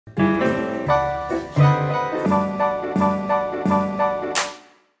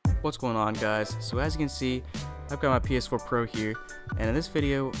What's going on, guys? So as you can see, I've got my PS4 Pro here, and in this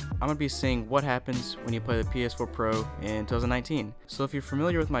video I'm going to be seeing what happens when you play the PS4 Pro in 2019. So if you're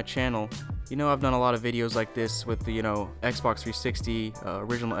familiar with my channel, you know I've done a lot of videos like this with the Xbox 360,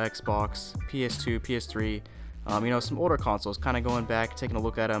 original Xbox, PS2, PS3, some older consoles, kind of going back, taking a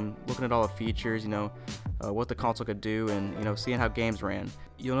look at them, looking at all the features, what the console could do, and seeing how games ran.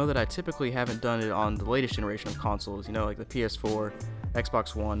 You'll know that I typically haven't done it on the latest generation of consoles, like the PS4,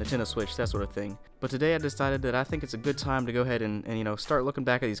 Xbox One, Nintendo Switch, that sort of thing. But today I decided that I think it's a good time to go ahead and start looking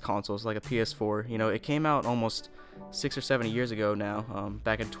back at these consoles like a PS4. It came out almost 6 or 7 years ago now,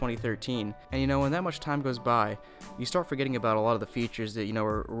 back in 2013. And when that much time goes by, you start forgetting about a lot of the features that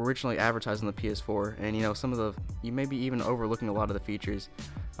were originally advertised on the PS4, and you may be even overlooking a lot of the features.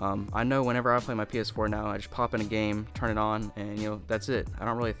 I know whenever I play my PS4 now, I just pop in a game, turn it on, and that's it. I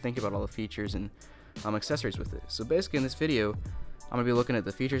don't really think about all the features and accessories with it. So basically in this video, I'm going to be looking at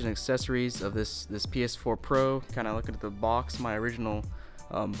the features and accessories of this PS4 Pro, kind of looking at the box, my original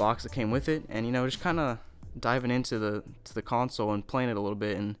box that came with it, and just kind of diving into the console and playing it a little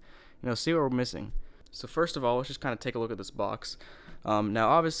bit and see what we're missing. So first of all, let's just kind of take a look at this box. Now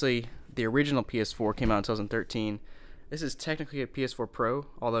obviously the original PS4 came out in 2013. This is technically a PS4 Pro,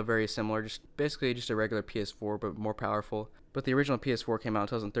 although very similar, basically just a regular PS4 but more powerful. But the original PS4 came out in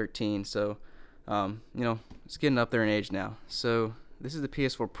 2013, so it's getting up there in age now. So this is the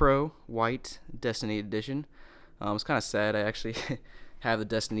PS4 Pro White Destiny Edition. It's kind of sad. I actually have the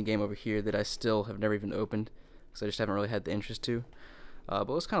Destiny game over here that I still have never even opened because I just haven't really had the interest to. But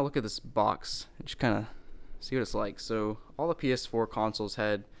let's kind of look at this box and just kind of see what it's like. So all the PS4 consoles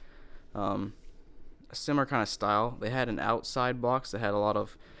had a similar kind of style. They had an outside box that had a lot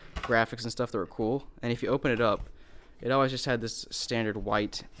of graphics and stuff that were cool, and if you open it up, it always just had this standard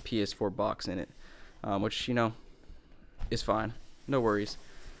white PS4 box in it, which is fine, no worries,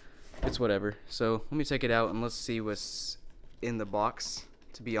 it's whatever. So let me take it out and let's see what's in the box.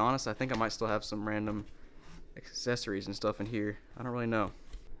 To be honest, I think I might still have some random accessories and stuff in here. I don't really know.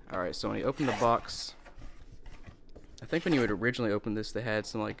 Alright, so when you open the box, I think when you had originally opened this, they had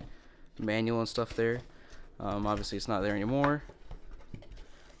some manual and stuff there. Obviously it's not there anymore.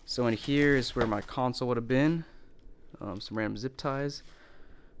 So in here is where my console would have been. Some random zip ties.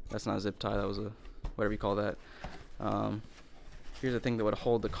 That's not a zip tie, that was a whatever you call that. Here's the thing that would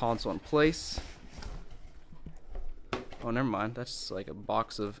hold the console in place. Oh, never mind, that's like a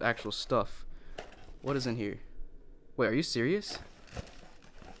box of actual stuff. What is in here? Wait, are you serious?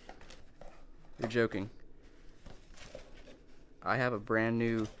 You're joking. I have a brand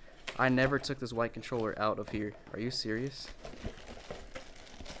new, I never took this white controller out of here. Are you serious?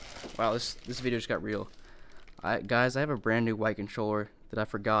 Wow, this video just got real. Guys, I have a brand new white controller that I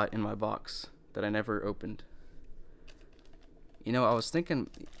forgot in my box that I never opened. I was thinking,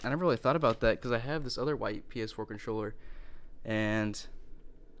 I never really thought about that because I have this other white PS4 controller, and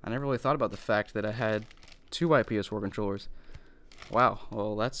I never really thought about the fact that I had two white PS4 controllers. Wow,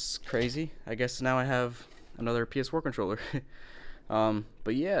 well that's crazy. I guess now I have another PS4 controller.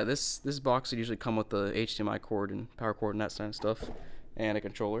 But yeah, this box would usually come with the HDMI cord and power cord and that kind of stuff, and a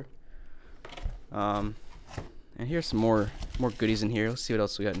controller. And here's some more goodies in here. Let's see what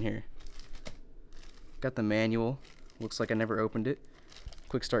else we got in here. Got the manual. Looks like I never opened it.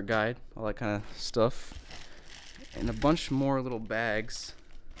 Quick start guide, all that kind of stuff. And a bunch more little bags.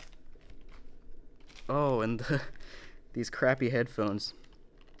 Oh, and these crappy headphones.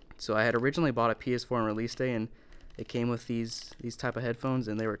 So I had originally bought a PS4 on release day, and it came with these type of headphones,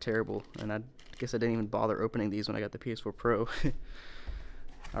 and they were terrible. And I guess I didn't even bother opening these when I got the PS4 Pro.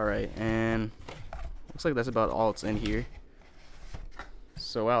 Alright, and looks like that's about all it's in here.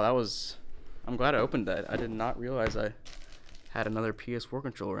 So wow, I'm glad I opened that. I did not realize I had another PS4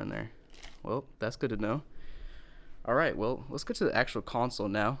 controller in there. Well, that's good to know. Alright, well, let's get to the actual console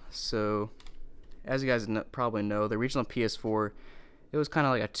now. So, as you guys probably know, the original PS4, it was kind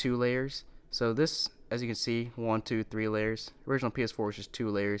of like a 2 layers. So this, as you can see, 1, 2, 3 layers. Original PS4 was just 2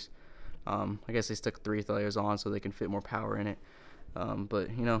 layers. I guess they stuck 3 layers on so they can fit more power in it. But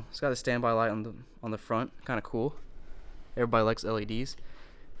it's got a standby light on the front, kind of cool. Everybody likes LEDs.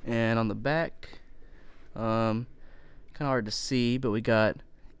 And on the back, kind of hard to see, but we got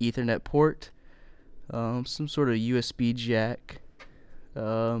Ethernet port, some sort of USB jack.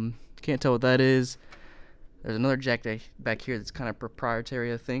 Can't tell what that is. There's another jack back here that's kind of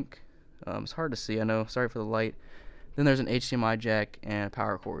proprietary, I think. It's hard to see, I know. Sorry for the light. Then there's an HDMI jack and a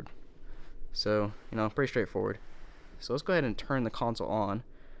power cord. So pretty straightforward. So let's go ahead and turn the console on.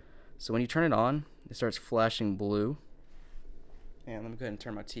 So when you turn it on, it starts flashing blue. And let me go ahead and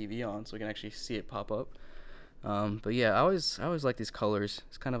turn my TV on so we can actually see it pop up. But yeah, I always like these colors.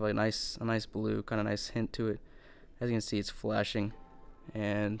 It's kind of a nice blue, kind of nice hint to it. As you can see, it's flashing,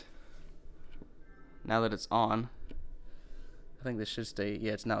 and now that it's on, I think this should stay.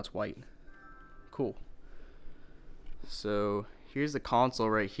 Yeah, it's white. Cool. So here's the console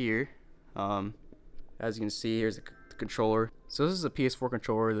right here. As you can see, here's the controller. So this is a PS4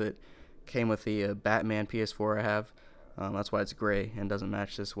 controller that came with the Batman PS4 I have. That's why it's gray and doesn't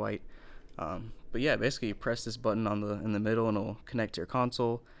match this white. But yeah, basically you press this button in the middle and it'll connect to your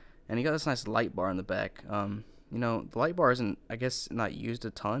console. And you got this nice light bar in the back. You know, the light bar isn't, I guess, not used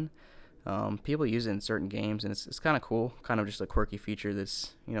a ton. People use it in certain games, and it's kind of cool. Kind of just a quirky feature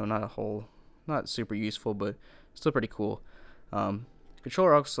that's, you know, not super useful, but still pretty cool.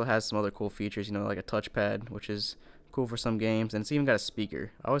 Controller also has some other cool features, you know, like a touchpad, which is cool for some games, and it's even got a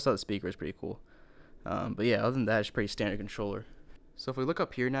speaker. I always thought the speaker was pretty cool. But yeah, other than that, it's a pretty standard controller. So if we look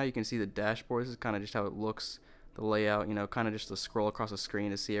up here now, you can see the dashboard. This is kind of just how it looks, the layout, you know, kind of just to scroll across the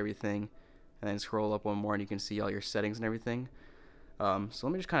screen to see everything, and then scroll up one more and you can see all your settings and everything. So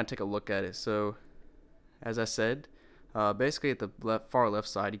let me just kind of take a look at it. So as I said, basically at the far left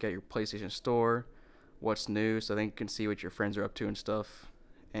side, you got your PlayStation Store, what's new, so then you can see what your friends are up to and stuff.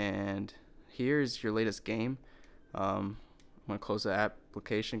 And here's your latest game. I'm going to close the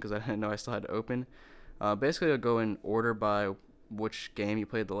application because I didn't know I still had to open. Basically, it'll go in order by which game you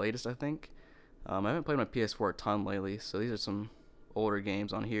played the latest, I think. I haven't played my PS4 a ton lately, so these are some older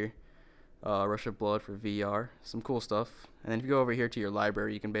games on here. Rush of Blood for VR, some cool stuff. And then if you go over here to your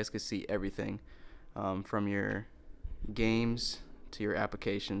library, you can basically see everything, from your games to your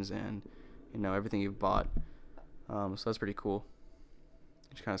applications and, you know, everything you've bought. So that's pretty cool.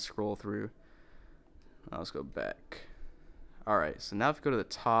 Just kind of scroll through. Let's go back. Alright, so now if you go to the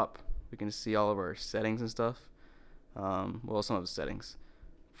top, we can see all of our settings and stuff. Well, some of the settings.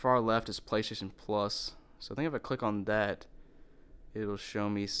 Far left is PlayStation Plus. So I think if I click on that, it'll show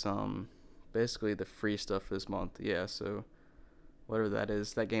me some, basically the free stuff for this month. Yeah, so whatever that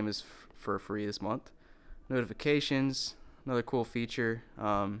is, that game is for free this month. Notifications, another cool feature.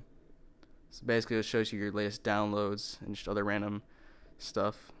 So basically it shows you your latest downloads and just other random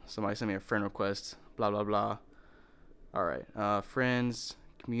stuff. Somebody sent me a friend request, blah blah blah. Alright, friends,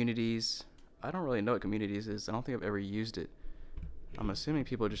 communities. I don't really know what communities is. I don't think I've ever used it. I'm assuming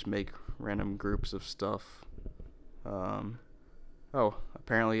people just make random groups of stuff. Oh,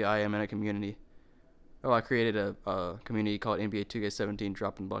 apparently I am in a community. Oh, I created a community called NBA 2K17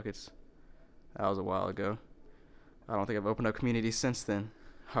 Dropping Buckets. That was a while ago. I don't think I've opened up communities since then.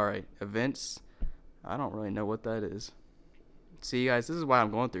 Alright, events. I don't really know what that is. See, guys, this is why I'm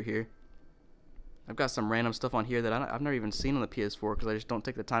going through here. I've got some random stuff on here that I've never even seen on the PS4 because I just don't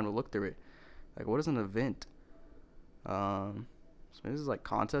take the time to look through it. Like, what is an event? So this is like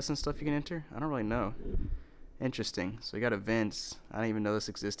contests and stuff you can enter? I don't really know. Interesting. So you got events. I didn't even know this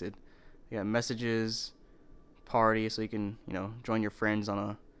existed. You got messages, party, so you can, you know, join your friends on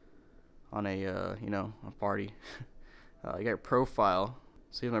a you know, a party. You got your profile.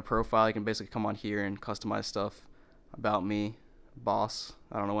 So you have my profile. You can basically come on here and customize stuff about me, boss.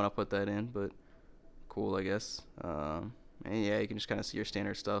 I don't know when I'll put that in, but cool, I guess. And yeah, you can just kind of see your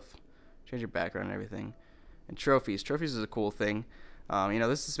standard stuff, change your background and everything. And trophies. Trophies is a cool thing. You know,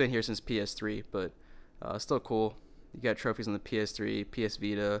 this has been here since PS3, but still cool. You got trophies on the PS3, PS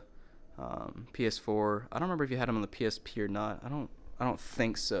Vita, PS4. I don't remember if you had them on the PSP or not. I don't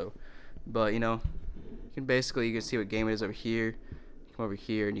think so. But you know, you can see what game it is over here. Come over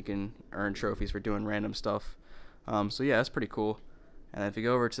here and you can earn trophies for doing random stuff. So yeah, that's pretty cool. And if you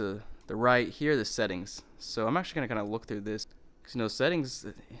go over to the right, here are the settings. So I'm actually gonna kind of look through this, because you know, settings,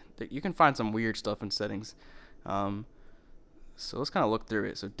 you can find some weird stuff in settings. So let's kind of look through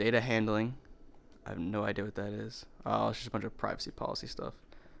it. So data handling, I have no idea what that is. Oh, it's just a bunch of privacy policy stuff.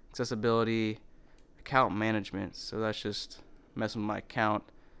 Accessibility, account management, so that's just messing with my account.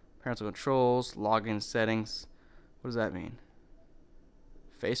 Parental controls, login settings. What does that mean?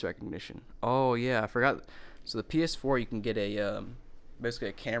 Face recognition. Oh yeah, I forgot. So the PS4, you can get a basically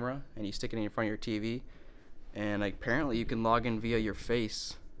a camera, and you stick it in front of your TV, and like, apparently you can log in via your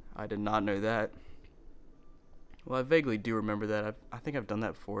face. I did not know that. Well, I vaguely do remember that. I think I've done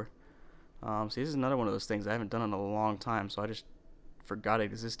that before. See, this is another one of those things I haven't done in a long time, so I just forgot it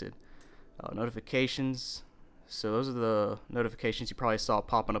existed. Notifications. So those are the notifications you probably saw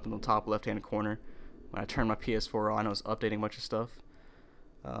popping up in the top left-hand corner when I turned my PS4 on. I was updating a bunch of stuff.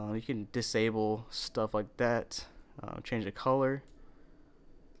 You can disable stuff like that. Change the color.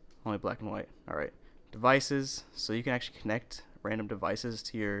 Only black and white. Alright. Devices. So you can actually connect random devices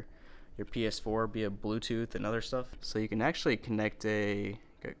to your PS4 via Bluetooth and other stuff. So you can actually connect a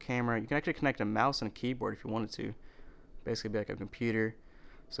got a camera. You can actually connect a mouse and a keyboard if you wanted to. Basically be like a computer.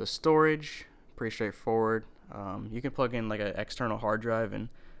 So storage, pretty straightforward. You can plug in like an external hard drive and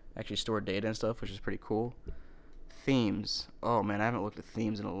actually store data and stuff, which is pretty cool. Themes. Oh man, I haven't looked at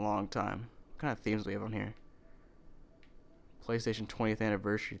themes in a long time. What kind of themes do we have on here? PlayStation 20th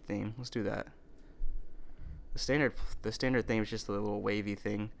anniversary theme. Let's do that. The standard theme is just a little wavy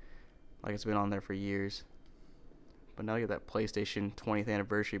thing, like it's been on there for years. But now you get that PlayStation 20th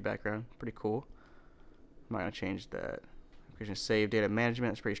anniversary background. Pretty cool. I'm not gonna change that. You can save data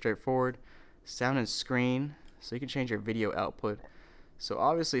management. It's pretty straightforward. Sound and screen. So you can change your video output. So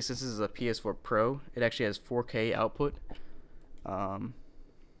obviously, since this is a PS4 Pro, it actually has 4K output.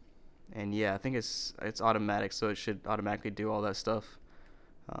 And yeah, I think it's automatic, so it should automatically do all that stuff.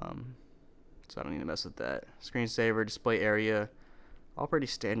 So I don't need to mess with that. Screensaver, display area, all pretty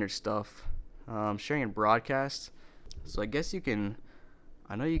standard stuff. Sharing and broadcast. So I guess you can,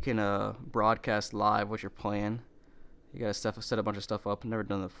 I know you can broadcast live what you're playing. You gotta set a bunch of stuff up. I've never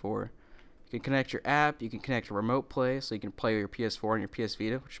done that before. You can connect your app. You can connect a remote play, so you can play with your PS4 and your PS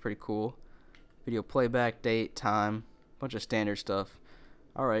Vita, which is pretty cool. Video playback, date, time, bunch of standard stuff.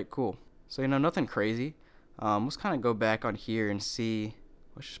 Alright, cool. So, you know, nothing crazy. Let's kind of go back on here and see.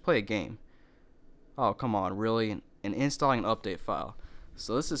 Let's just play a game. Oh, come on, really? And installing an update file.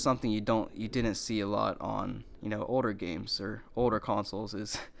 So this is something you didn't see a lot on, you know, older games or older consoles,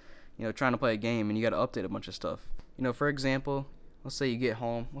 is, you know, trying to play a game and you got to update a bunch of stuff. You know, for example, let's say you get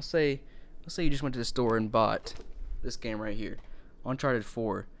home. Let's say you just went to the store and bought this game right here, Uncharted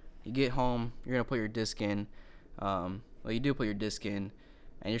 4. You get home, you're gonna put your disc in. Well, you do put your disc in,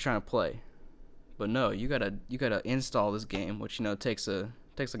 and you're trying to play. But no, you gotta install this game, which, you know, takes like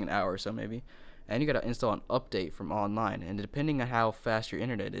an hour or so maybe, and you gotta install an update from online. And depending on how fast your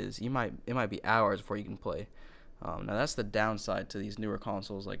internet is, it might be hours before you can play. Now that's the downside to these newer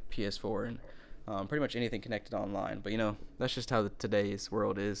consoles like PS4 and pretty much anything connected online. But you know, that's just how today's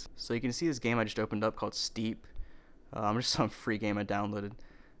world is. So you can see this game I just opened up called Steep. Just some free game I downloaded.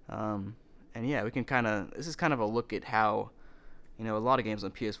 And yeah, this is kind of a look at how, you know, a lot of games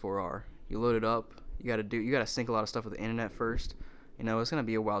on PS4 are. You load it up, you gotta sync a lot of stuff with the internet first. You know, it's gonna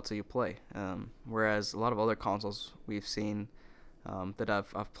be a while till you play. Whereas a lot of other consoles we've seen that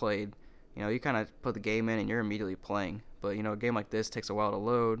I've played, you know, you kind of put the game in and you're immediately playing. But you know, a game like this takes a while to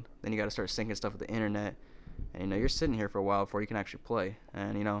load. Then you got to start syncing stuff with the internet, and you know, you're sitting here for a while before you can actually play.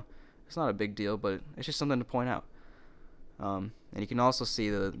 And you know, it's not a big deal, but it's just something to point out. And you can also see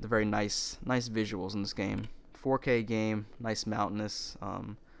the very nice visuals in this game. 4K game, nice mountainous,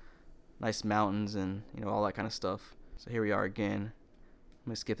 nice mountains, and you know, all that kind of stuff. So here we are again. I'm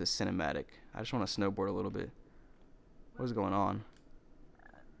gonna skip this cinematic. I just want to snowboard a little bit. What is going on?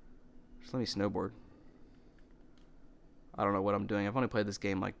 Just let me snowboard. I don't know what I'm doing. I've only played this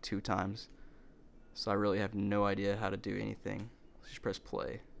game like 2 times, so I really have no idea how to do anything. Let's just press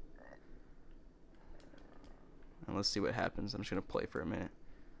play. And let's see what happens. I'm just going to play for a minute.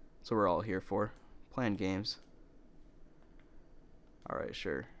 That's what we're all here for. Playing games. Alright,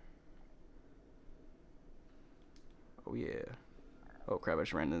 sure. Oh yeah. Oh crap, I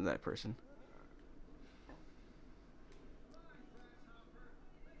just ran into that person.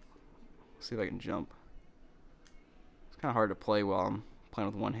 Let's see if I can jump. Kind of hard to play while I'm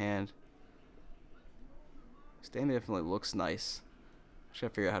playing with one hand. This game definitely looks nice. Just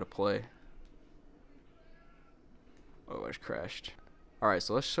gotta figure out how to play. Oh, I just crashed. Alright,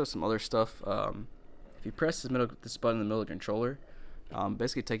 so let's show some other stuff. If you press this button in the middle of the controller,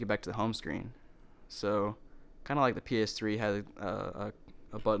 basically take you back to the home screen. So, kind of like the PS3 had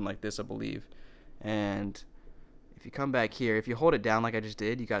a button like this, I believe. And if you come back here, if you hold it down like I just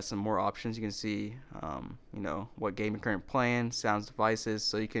did, you got some more options. You can see, you know, what game you're currently playing, sounds, devices.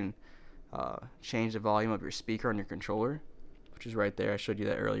 So you can change the volume of your speaker on your controller, which is right there. I showed you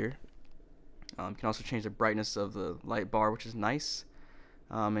that earlier. You can also change the brightness of the light bar, which is nice.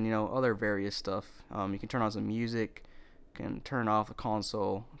 And you know, other various stuff. You can turn on some music, can turn off the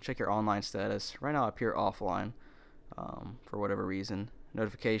console, check your online status. Right now I appear offline for whatever reason.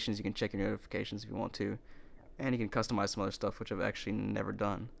 Notifications, you can check your notifications if you want to. And you can customize some other stuff, which I've actually never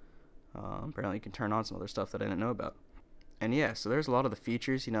done. Apparently you can turn on some other stuff that I didn't know about. And yeah, so there's a lot of the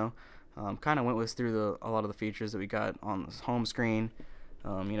features, you know. Kind of went through a lot of the features that we got on the home screen.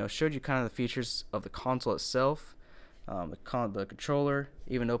 You know, showed you kind of the features of the console itself, the controller.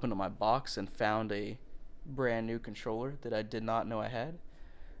 Even opened up my box and found a brand new controller that I did not know I had.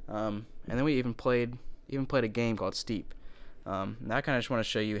 And then we even played a game called Steep. Now I kind of just want to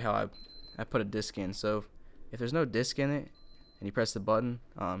show you how I put a disc in. So if there's no disc in it and you press the button,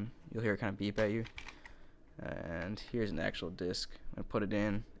 you'll hear it kind of beep at you. And here's an actual disc. I'm gonna put it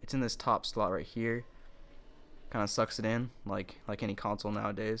in. It's in this top slot right here. Kind of sucks it in like any console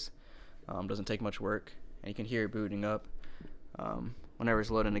nowadays. Doesn't take much work, and you can hear it booting up. Whenever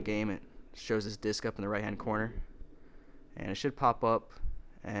it's loading a game, it shows this disc up in the right hand corner, and it should pop up,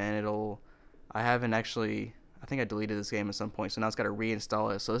 and I think I deleted this game at some point, so now it's got to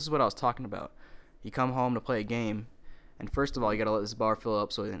reinstall it. So this is what I was talking about. You come home to play a game, and first of all you got to let this bar fill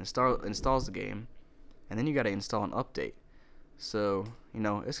up so it installs the game, and then you got to install an update. So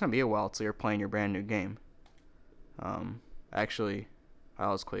it's gonna be a while till you're playing your brand new game. Actually, that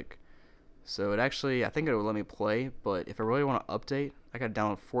was quick. So I think it would let me play, but if I really want to update, I gotta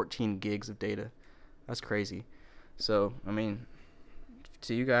download 14 gigs of data. That's crazy. So I mean,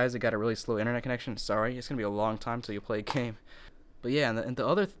 to you guys that got a really slow internet connection, sorry, it's gonna be a long time till you play a game. But yeah, and the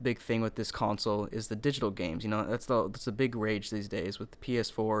other big thing with this console is the digital games. That's the big rage these days with the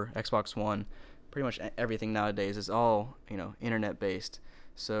PS4, Xbox One. Pretty much everything nowadays is all internet based.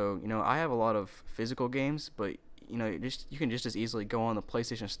 So I have a lot of physical games, but you can just as easily go on the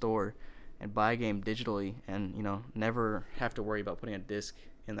PlayStation Store and buy a game digitally, and never have to worry about putting a disc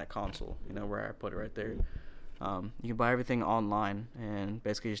in that console. Where I put it right there. You can buy everything online and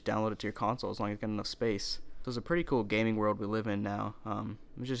basically just download it to your console as long as you got enough space. So it's a pretty cool gaming world we live in now.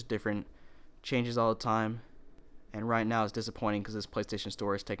 It's just different, changes all the time, and right now it's disappointing because this PlayStation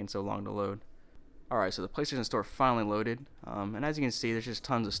Store is taking so long to load. Alright, so the PlayStation Store finally loaded, and as you can see, there's just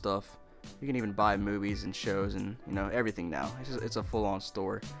tons of stuff. You can even buy movies and shows and everything now. It's a full-on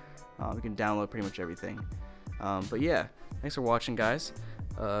store. You can download pretty much everything. But yeah, thanks for watching, guys.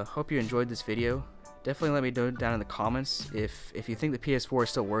 Hope you enjoyed this video. Definitely let me know down in the comments if you think the PS4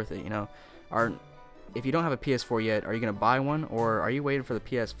 is still worth it. If you don't have a PS4 yet, are you gonna buy one, or are you waiting for the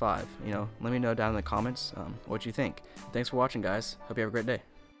PS5? Let me know down in the comments what you think. Thanks for watching, guys. Hope you have a great day.